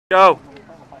Go.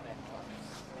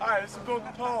 Hi, this is Bill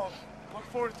Capello. Look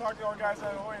forward to talking to all guys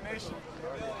out of Ahoy Nation.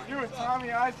 Here with Tommy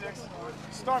Isaacs,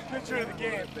 star pitcher of the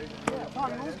game.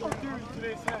 Tommy, let's go through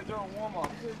today's head during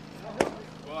warm-up.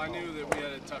 Well, I knew that we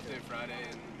had a tough day Friday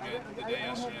and we had the day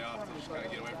yesterday off to just kind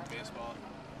of get away from baseball.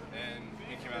 And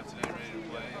we came out today ready to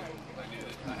play, and I knew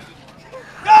that I had to...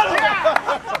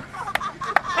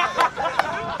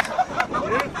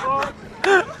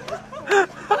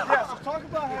 Yeah, so talk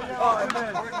about how you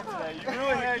had working today. You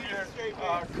really had your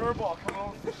curveball come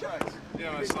over for strikes. You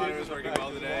know, my slider was working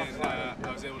well today, and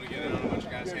I was able to get it on a bunch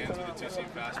of guys' hands with a two-seam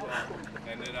fastball,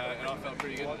 and it all felt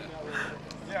pretty good today.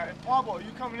 Yeah, and Pablo,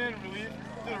 you coming in relief,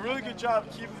 did a really good job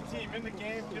of keeping the team in the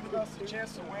game, giving us a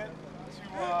chance to win,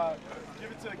 to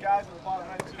give it to the guys at the bottom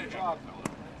right to the job.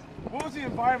 What was the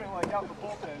environment like out in the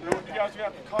bullpen? You guys are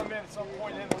going to have to come in at some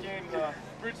point in the game to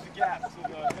bridge the gap to the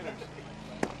hitters.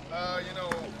 You know,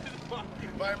 the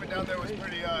environment down there was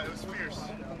pretty, it was fierce.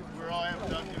 We were all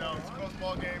amped up, you know, it's a close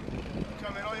ball game. You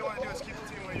come in, all you want to do is keep the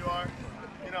team where you are,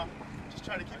 you know, just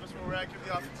try to keep us where we're at, give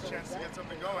the offense a chance to get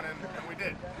something going, and we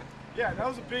did. Yeah, that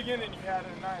was a big inning you had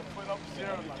in the ninth, put up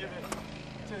 0 to give it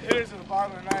to the hitters at the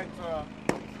bottom of the ninth,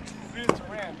 beat it to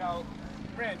Rand. Now,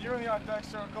 Rand, you're in the on-deck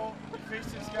circle, you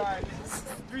faced this guy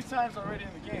 3 times already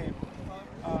in the game.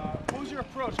 What was your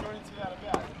approach going into that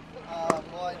at-bat?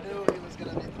 Well, I knew he was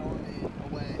going to be throwing me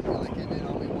away. He only came in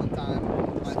on me one time,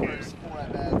 my first 4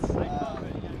 at-bats.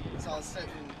 So I was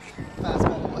sitting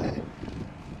fastball away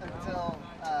until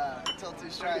 2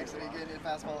 strikes, and he gave me a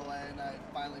fastball away, and I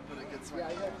finally put a good swing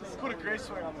on it. You put a great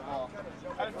swing on the ball.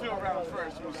 How did it feel around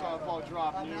first when you saw the ball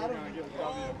drop and you were going to get the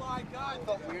W? It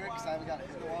felt weird because I haven't got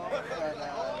hit in a while, but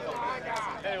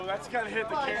hey, well, that's the kind of hit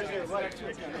that carries you next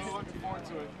weekend. Really looking forward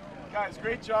to it. Guys,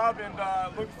 great job, and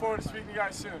looking forward to speaking to you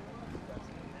guys soon.